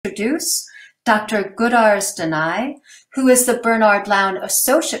Introduce Dr. Goodarz Danaei, who is the Bernard Lown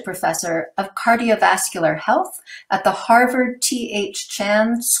Associate Professor of Cardiovascular Health at the Harvard T.H.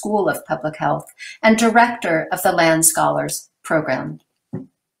 Chan School of Public Health and Director of the Land Scholars Program.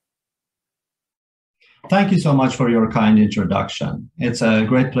 Thank you so much for your kind introduction. It's a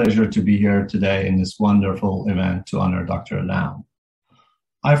great pleasure to be here today in this wonderful event to honor Dr. Lown.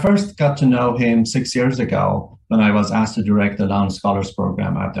 I first got to know him 6 years ago when I was asked to direct the Lown Scholars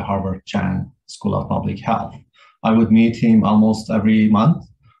Program at the Harvard Chan School of Public Health. I would meet him almost every month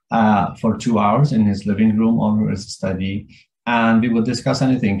for 2 hours in his living room over his study, and we would discuss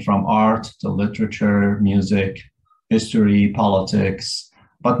anything from art to literature, music, history, politics,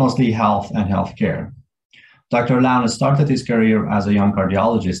 but mostly health and healthcare. Dr. Lown started his career as a young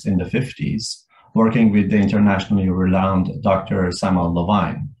cardiologist in the 50s, working with the internationally renowned Dr. Samuel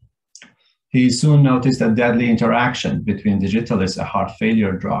Levine. He soon noticed a deadly interaction between Digitalis, a heart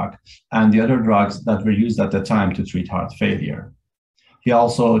failure drug, and the other drugs that were used at the time to treat heart failure. He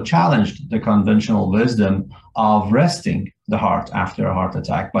also challenged the conventional wisdom of resting the heart after a heart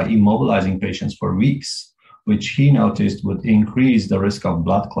attack by immobilizing patients for weeks, which he noticed would increase the risk of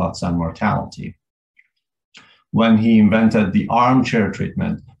blood clots and mortality. When he invented the armchair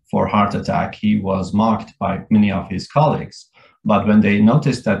treatment for heart attack, he was mocked by many of his colleagues. But when they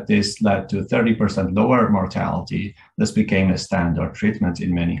noticed that this led to 30% lower mortality, this became a standard treatment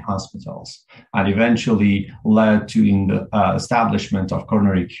in many hospitals and eventually led to the establishment of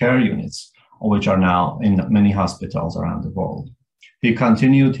coronary care units, which are now in many hospitals around the world. He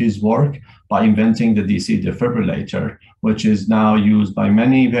continued his work by inventing the DC defibrillator, which is now used by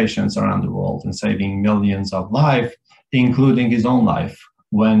many patients around the world and saving millions of lives, including his own life,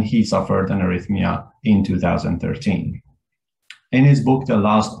 when he suffered an arrhythmia in 2013. In his book, The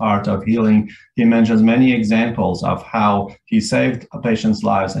Lost Art of Healing, he mentions many examples of how he saved patients'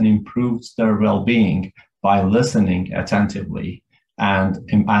 lives and improved their well-being by listening attentively and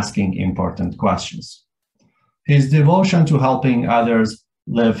asking important questions. His devotion to helping others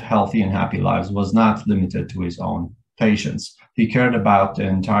live healthy and happy lives was not limited to his own patients. He cared about the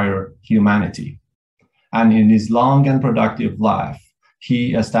entire humanity. And in his long and productive life,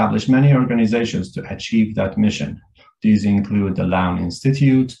 he established many organizations to achieve that mission. These include the Lown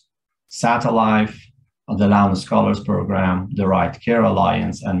Institute, Satalife, the Lown Scholars Program, the Right Care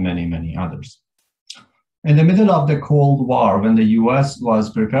Alliance, and many, many others. In the middle of the Cold War, when the US was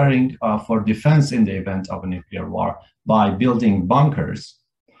preparing for defense in the event of a nuclear war by building bunkers,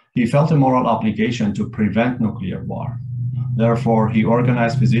 he felt a moral obligation to prevent nuclear war. Therefore, he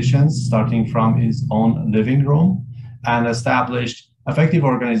organized physicians starting from his own living room and established effective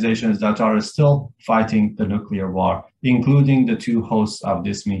organizations that are still fighting the nuclear war, including the two hosts of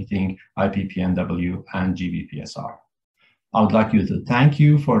this meeting, IPPNW and GBPSR. I would like to thank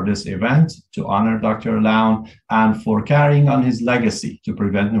you for this event to honor Dr. Lown and for carrying on his legacy to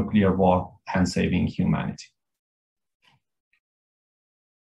prevent nuclear war and saving humanity.